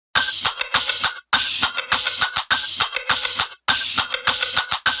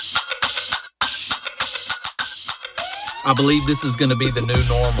I believe this is going to be the new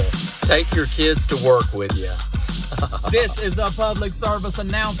normal. Take your kids to work with you. This is a public service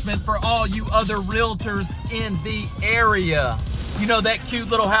announcement for all you other realtors in the area. You know that cute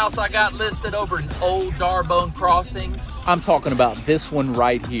little house I got listed over in Old Darbone Crossings? I'm talking about this one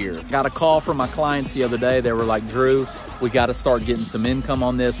right here. Got a call from my clients the other day. They were like, Drew, we got to start getting some income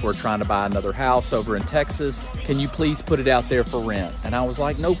on this. We're trying to buy another house over in Texas. Can you please put it out there for rent? And I was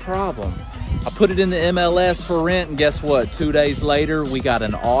like, no problem. I put it in the MLS for rent, and guess what? 2 days later, we got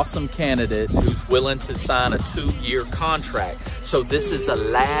an awesome candidate who's willing to sign a 2-year contract. So this is a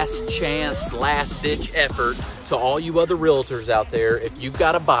last chance, last ditch effort to all you other realtors out there. If you've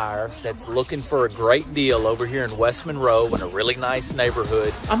got a buyer that's looking for a great deal over here in West Monroe in a really nice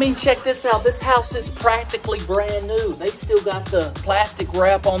neighborhood. I mean, check this out. This house is practically brand new. They still got the plastic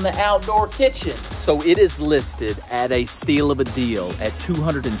wrap on the outdoor kitchen. So it is listed at a steal of a deal at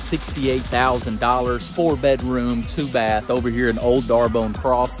 $268,000, 4-bedroom, 2-bath over here in Old Darbone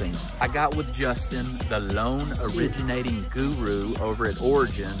Crossings. I got with Justin, the loan originating guru over at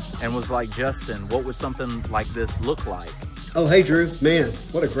Origin, and was like, Justin, what would something like this look like? Oh, hey Drew, man,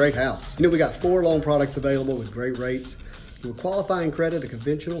 what a great house. You know, we got 4 loan products available with great rates. With qualifying credit, a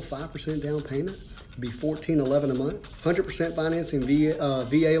conventional 5% down payment would be $14.11 a month. 100% financing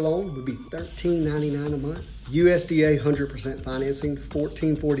VA loan would be $13.99 a month. USDA 100% financing,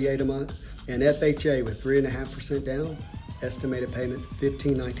 $14.48 a month. And FHA with 3.5% down, estimated payment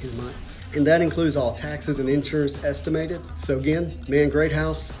 $15.19 a month. And that includes all taxes and insurance estimated. So again, man, great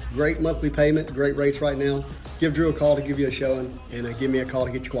house, great monthly payment, great rates right now. Give Drew a call to give you a showing, and give me a call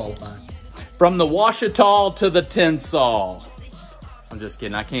to get you qualified. From the Washita to the Tensol. I'm just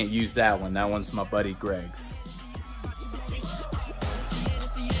kidding, I can't use that one. That one's my buddy Greg's.